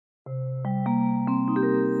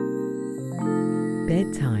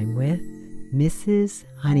Bedtime with Mrs.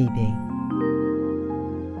 Honeybee.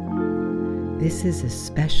 This is a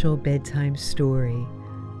special bedtime story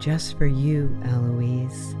just for you,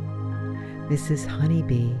 Eloise. Mrs.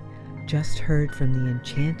 Honeybee just heard from the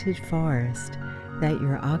enchanted forest that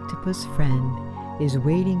your octopus friend is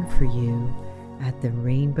waiting for you at the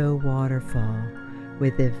rainbow waterfall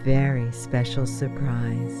with a very special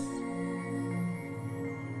surprise.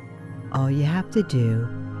 All you have to do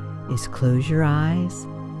is close your eyes,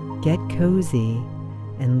 get cozy,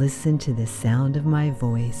 and listen to the sound of my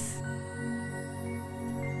voice.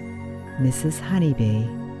 Mrs. Honeybee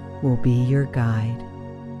will be your guide.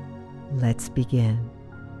 Let's begin.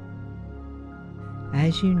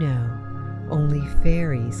 As you know, only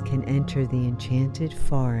fairies can enter the enchanted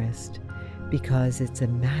forest because it's a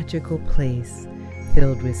magical place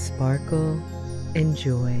filled with sparkle and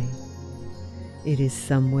joy. It is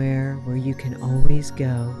somewhere where you can always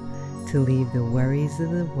go to leave the worries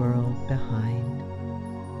of the world behind.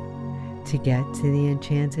 To get to the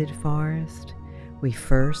enchanted forest, we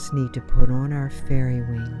first need to put on our fairy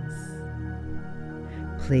wings.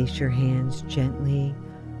 Place your hands gently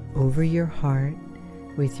over your heart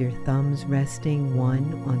with your thumbs resting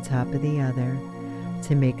one on top of the other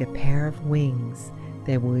to make a pair of wings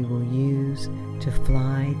that we will use to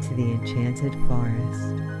fly to the enchanted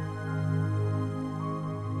forest.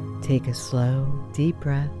 Take a slow, deep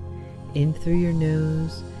breath in through your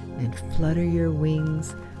nose and flutter your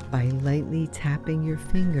wings by lightly tapping your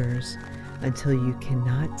fingers until you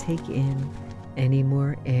cannot take in any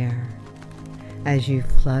more air. As you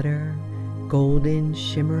flutter, golden,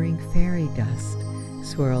 shimmering fairy dust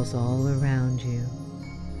swirls all around you.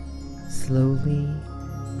 Slowly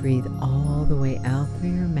breathe all the way out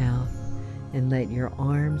through your mouth and let your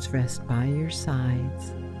arms rest by your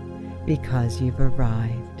sides because you've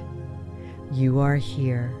arrived. You are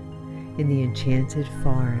here in the enchanted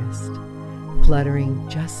forest, fluttering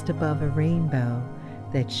just above a rainbow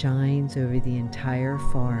that shines over the entire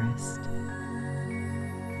forest.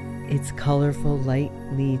 Its colorful light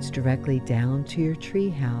leads directly down to your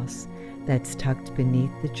treehouse that's tucked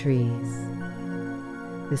beneath the trees.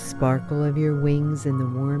 The sparkle of your wings in the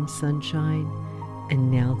warm sunshine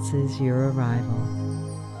announces your arrival.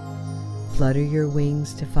 Flutter your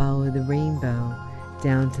wings to follow the rainbow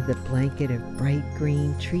down to the blanket of bright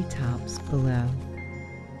green treetops below.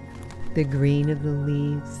 The green of the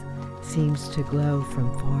leaves seems to glow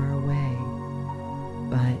from far away,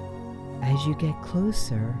 but as you get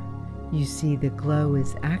closer, you see the glow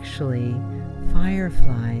is actually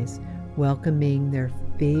fireflies welcoming their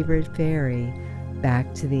favorite fairy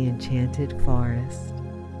back to the enchanted forest.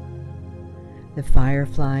 The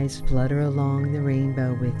fireflies flutter along the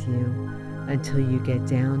rainbow with you until you get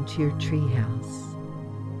down to your treehouse.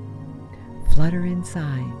 Flutter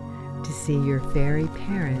inside to see your fairy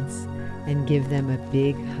parents and give them a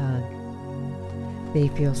big hug. They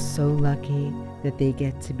feel so lucky that they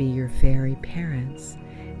get to be your fairy parents,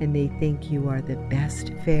 and they think you are the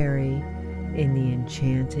best fairy in the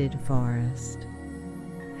enchanted forest.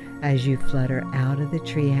 As you flutter out of the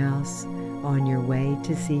treehouse on your way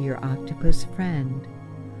to see your octopus friend,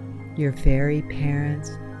 your fairy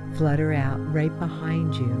parents flutter out right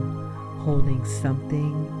behind you, holding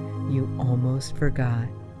something you almost forgot.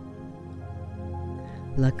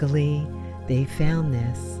 Luckily, they found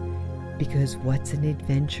this because what's an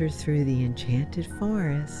adventure through the enchanted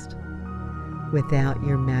forest without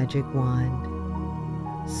your magic wand?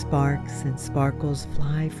 Sparks and sparkles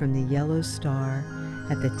fly from the yellow star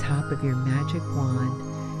at the top of your magic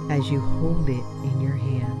wand as you hold it in your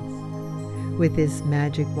hands. With this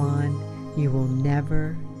magic wand, you will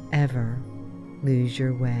never, ever lose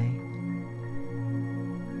your way.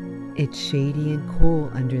 It's shady and cool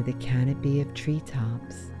under the canopy of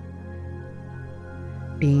treetops.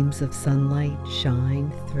 Beams of sunlight shine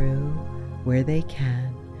through where they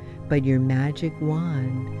can, but your magic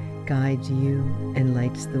wand guides you and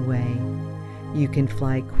lights the way. You can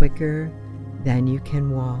fly quicker than you can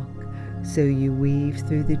walk, so you weave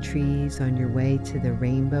through the trees on your way to the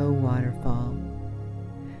rainbow waterfall.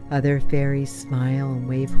 Other fairies smile and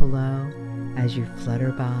wave hello as you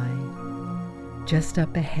flutter by. Just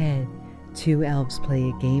up ahead, two elves play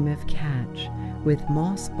a game of catch with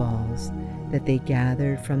moss balls that they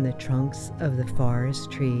gathered from the trunks of the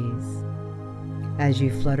forest trees. As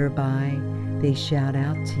you flutter by, they shout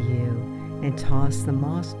out to you and toss the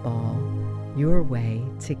moss ball your way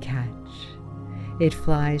to catch. It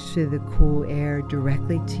flies through the cool air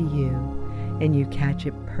directly to you, and you catch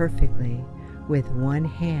it perfectly with one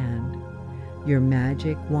hand, your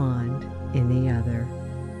magic wand in the other.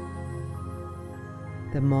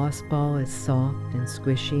 The moss ball is soft and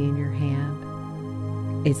squishy in your hand.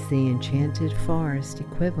 It's the enchanted forest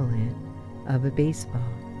equivalent of a baseball.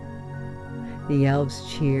 The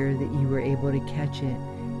elves cheer that you were able to catch it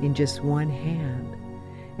in just one hand,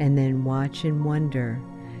 and then watch and wonder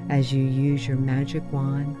as you use your magic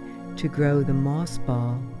wand to grow the moss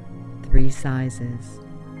ball 3 sizes.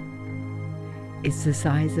 It's the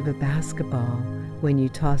size of a basketball when you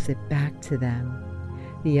toss it back to them.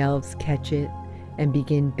 The elves catch it and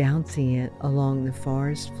begin bouncing it along the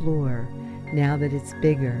forest floor now that it's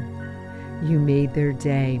bigger. You made their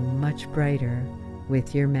day much brighter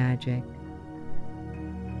with your magic.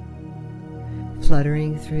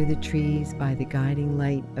 Fluttering through the trees by the guiding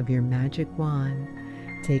light of your magic wand,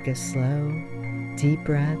 take a slow, deep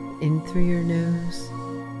breath in through your nose.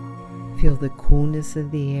 Feel the coolness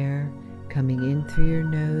of the air coming in through your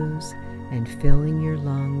nose and filling your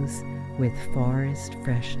lungs with forest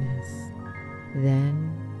freshness.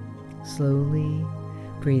 Then, slowly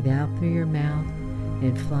breathe out through your mouth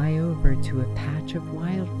and fly over to a patch of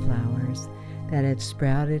wildflowers that had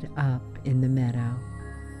sprouted up in the meadow.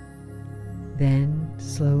 Then,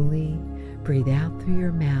 slowly breathe out through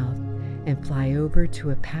your mouth and fly over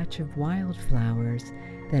to a patch of wildflowers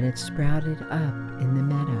that had sprouted up in the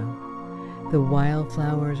meadow. The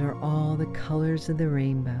wildflowers are all the colors of the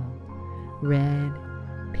rainbow: red,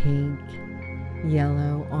 pink,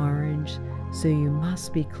 yellow, orange, so you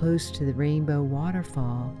must be close to the rainbow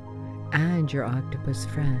waterfall and your octopus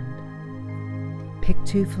friend. Pick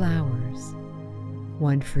 2 flowers,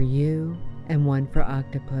 one for you and one for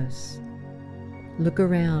octopus. Look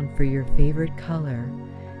around for your favorite color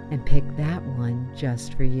and pick that one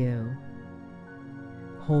just for you.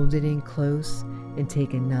 Hold it in close and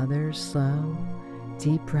take another slow,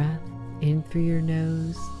 deep breath in through your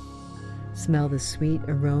nose. Smell the sweet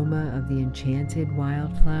aroma of the enchanted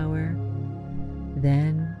wildflower.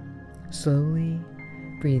 Then, slowly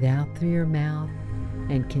breathe out through your mouth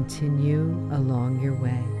and continue along your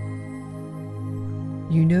way.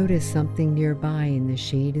 You notice something nearby in the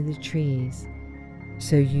shade of the trees,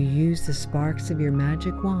 so you use the sparks of your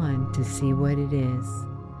magic wand to see what it is.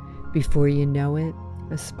 Before you know it,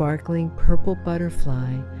 a sparkling purple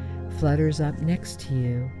butterfly flutters up next to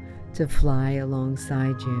you to fly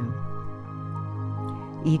alongside you.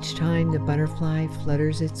 Each time the butterfly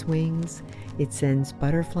flutters its wings, it sends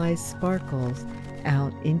butterfly sparkles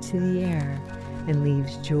out into the air and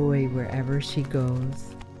leaves joy wherever she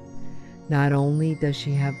goes. Not only does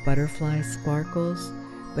she have butterfly sparkles,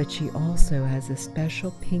 but she also has a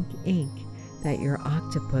special pink ink that your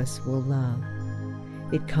octopus will love.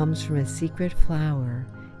 It comes from a secret flower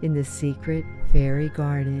in the secret fairy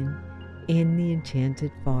garden in the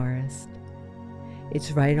enchanted forest.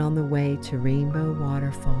 It's right on the way to Rainbow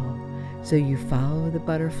Waterfall, so you follow the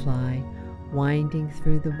butterfly winding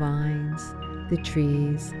through the vines, the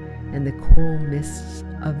trees, and the cool mists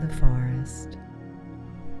of the forest.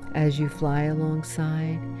 As you fly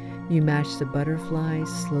alongside, you match the butterfly's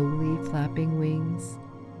slowly flapping wings.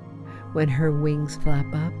 When her wings flap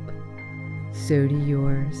up, so do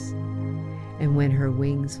yours. And when her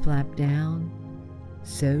wings flap down,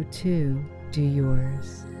 so too do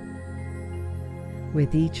yours.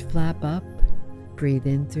 With each flap up, breathe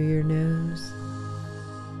in through your nose.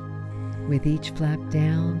 With each flap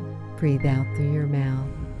down, breathe out through your mouth.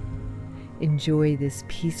 Enjoy this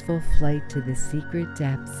peaceful flight to the secret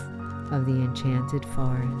depths of the enchanted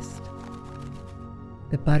forest.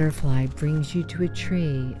 The butterfly brings you to a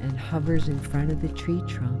tree and hovers in front of the tree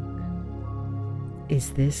trunk.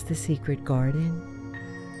 Is this the secret garden?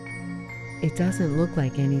 It doesn't look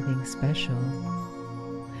like anything special.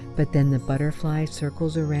 But then the butterfly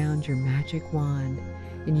circles around your magic wand,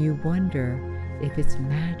 and you wonder if its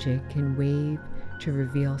magic can wave to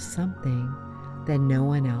reveal something that no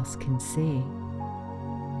one else can see.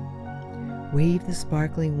 Wave the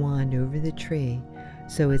sparkling wand over the tree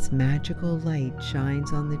so its magical light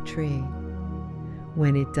shines on the tree.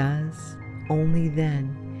 When it does, only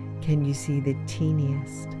then can you see the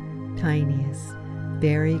teeniest, tiniest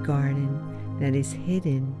berry garden that is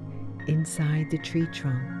hidden inside the tree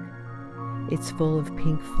trunk. It's full of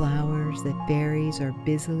pink flowers that berries are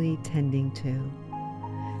busily tending to.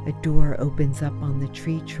 A door opens up on the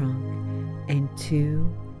tree trunk, and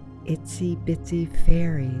 2 itsy-bitsy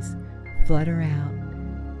fairies flutter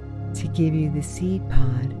out to give you the seed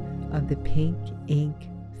pod of the pink ink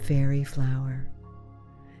fairy flower.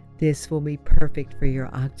 This will be perfect for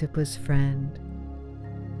your octopus friend.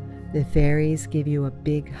 The fairies give you a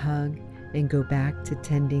big hug and go back to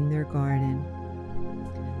tending their garden.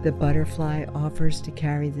 The butterfly offers to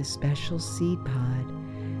carry the special seed pod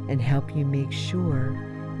and help you make sure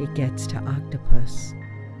it gets to octopus.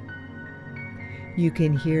 You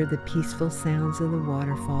can hear the peaceful sounds of the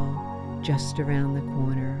waterfall just around the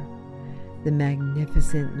corner. The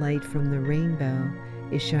magnificent light from the rainbow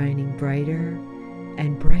is shining brighter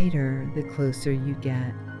and brighter the closer you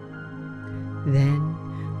get.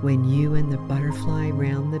 Then, when you and the butterfly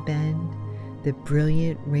round the bend, the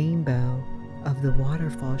brilliant rainbow of the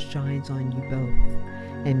waterfall shines on you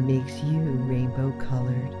both and makes you rainbow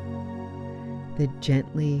colored. The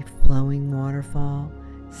gently flowing waterfall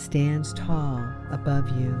stands tall above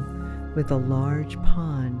you with a large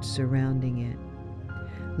pond surrounding it.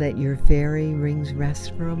 Let your fairy rings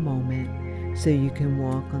rest for a moment so you can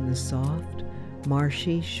walk on the soft,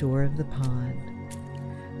 marshy shore of the pond.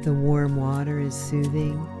 The warm water is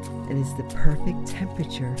soothing and is the perfect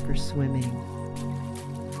temperature for swimming.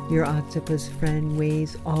 Your octopus friend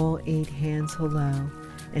waves all 8 hands hello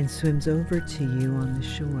and swims over to you on the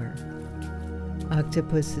shore.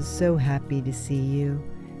 Octopus is so happy to see you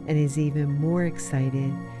and is even more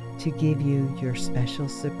excited to give you your special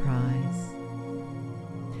surprise.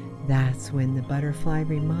 That's when the butterfly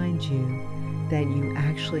reminds you that you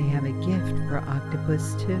actually have a gift for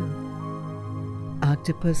Octopus too.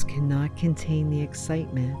 Octopus cannot contain the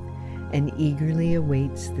excitement and eagerly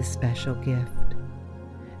awaits the special gift.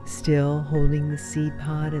 Still holding the seed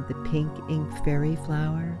pod of the pink ink fairy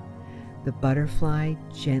flower, the butterfly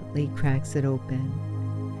gently cracks it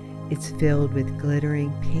open. It's filled with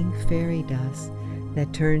glittering pink fairy dust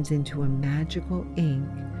that turns into a magical ink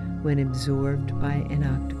when absorbed by an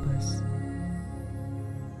octopus.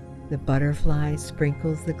 The butterfly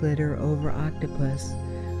sprinkles the glitter over Octopus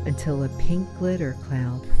until a pink glitter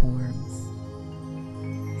cloud forms.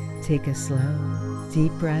 Take a slow,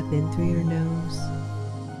 deep breath in through your nose.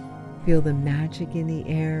 Feel the magic in the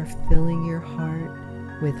air filling your heart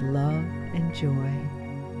with love and joy.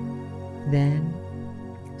 Then,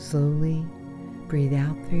 slowly breathe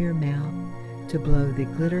out through your mouth to blow the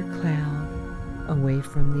glitter cloud away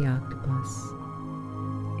from the octopus.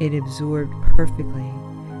 It absorbed perfectly,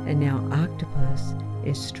 and now Octopus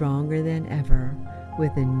is stronger than ever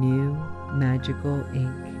with a new magical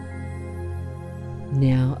ink.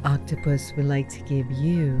 Now Octopus would like to give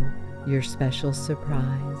you your special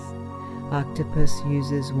surprise. Octopus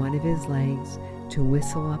uses one of his legs to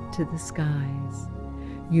whistle up to the skies.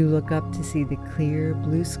 You look up to see the clear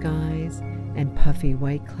blue skies and puffy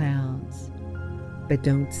white clouds, but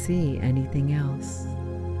don't see anything else.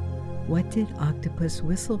 What did Octopus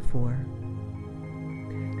whistle for?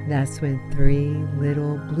 That's when 3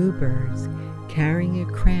 little bluebirds carrying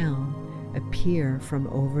a crown appear from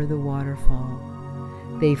over the waterfall.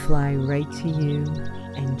 They fly right to you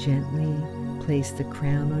and gently place the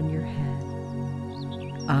crown on your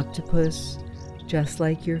head. Octopus, just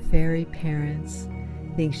like your fairy parents,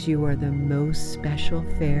 thinks you are the most special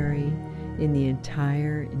fairy in the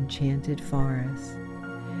entire enchanted forest.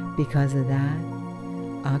 Because of that,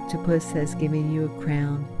 Octopus has given you a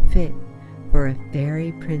crown fit for a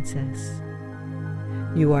fairy princess.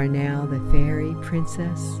 You are now the fairy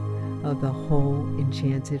princess of the whole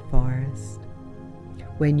enchanted forest.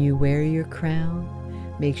 When you wear your crown,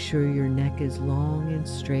 make sure your neck is long and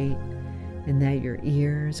straight and that your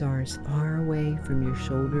ears are as far away from your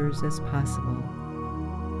shoulders as possible.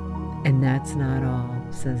 And that's not all,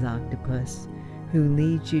 says Octopus, who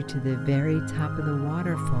leads you to the very top of the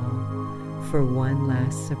waterfall for one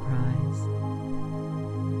last surprise.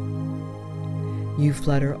 You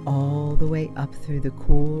flutter all the way up through the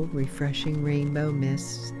cool, refreshing rainbow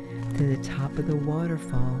mists to the top of the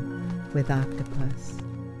waterfall with Octopus.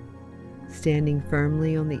 Standing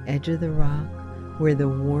firmly on the edge of the rock where the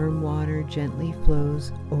warm water gently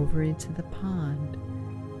flows over into the pond,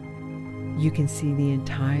 you can see the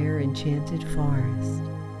entire enchanted forest,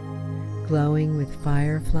 glowing with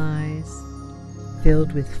fireflies,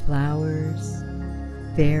 filled with flowers,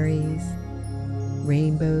 fairies,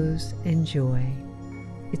 rainbows, and joy.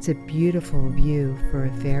 It's a beautiful view for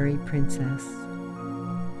a fairy princess.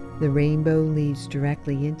 The rainbow leads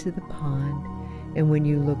directly into the pond, and when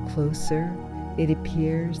you look closer, it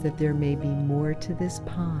appears that there may be more to this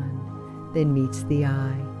pond than meets the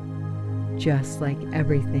eye, just like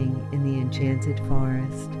everything in the enchanted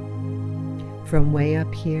forest. From way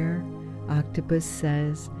up here, Octopus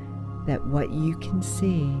says that what you can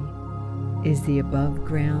see is the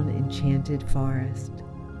above-ground enchanted forest.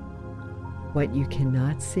 What you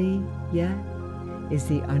cannot see yet is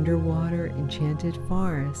the underwater enchanted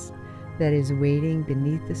forest that is waiting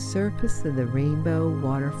beneath the surface of the rainbow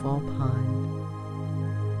waterfall pond.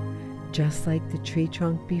 Just like the tree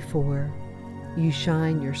trunk before, you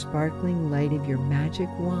shine your sparkling light of your magic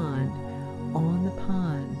wand on the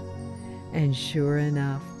pond, and sure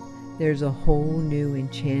enough, there's a whole new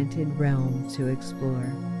enchanted realm to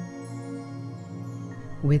explore.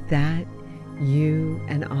 With that, you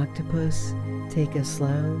and Octopus take a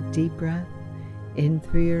slow, deep breath in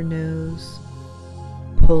through your nose.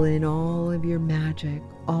 Pull in all of your magic,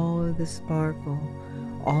 all of the sparkle,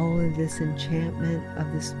 all of this enchantment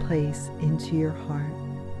of this place into your heart.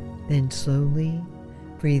 Then slowly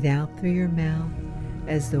breathe out through your mouth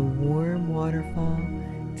as the warm waterfall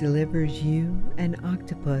delivers you and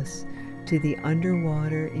Octopus to the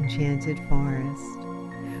underwater enchanted forest.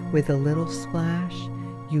 With a little splash,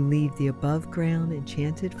 you leave the above-ground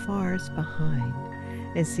enchanted forest behind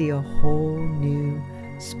and see a whole new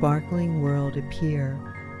sparkling world appear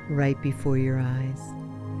right before your eyes.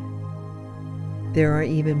 There are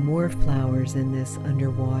even more flowers in this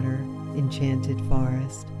underwater enchanted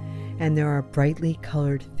forest, and there are brightly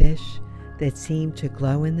colored fish that seem to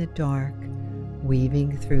glow in the dark,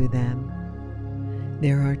 weaving through them.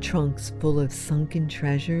 There are trunks full of sunken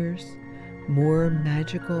treasures, more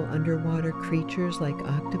magical underwater creatures like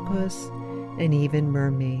octopus, and even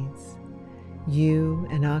mermaids. You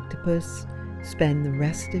and Octopus spend the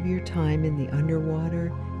rest of your time in the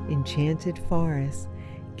underwater enchanted forest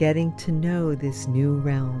getting to know this new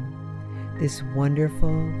realm, this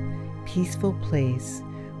wonderful, peaceful place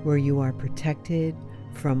where you are protected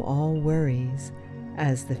from all worries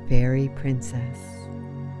as the fairy princess.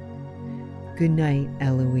 Good night,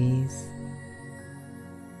 Eloise.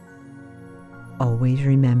 Always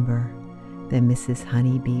remember that Mrs.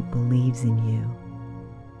 Honeybee believes in you.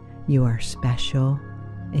 You are special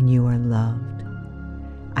and you are loved.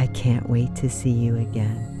 I can't wait to see you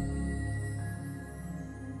again.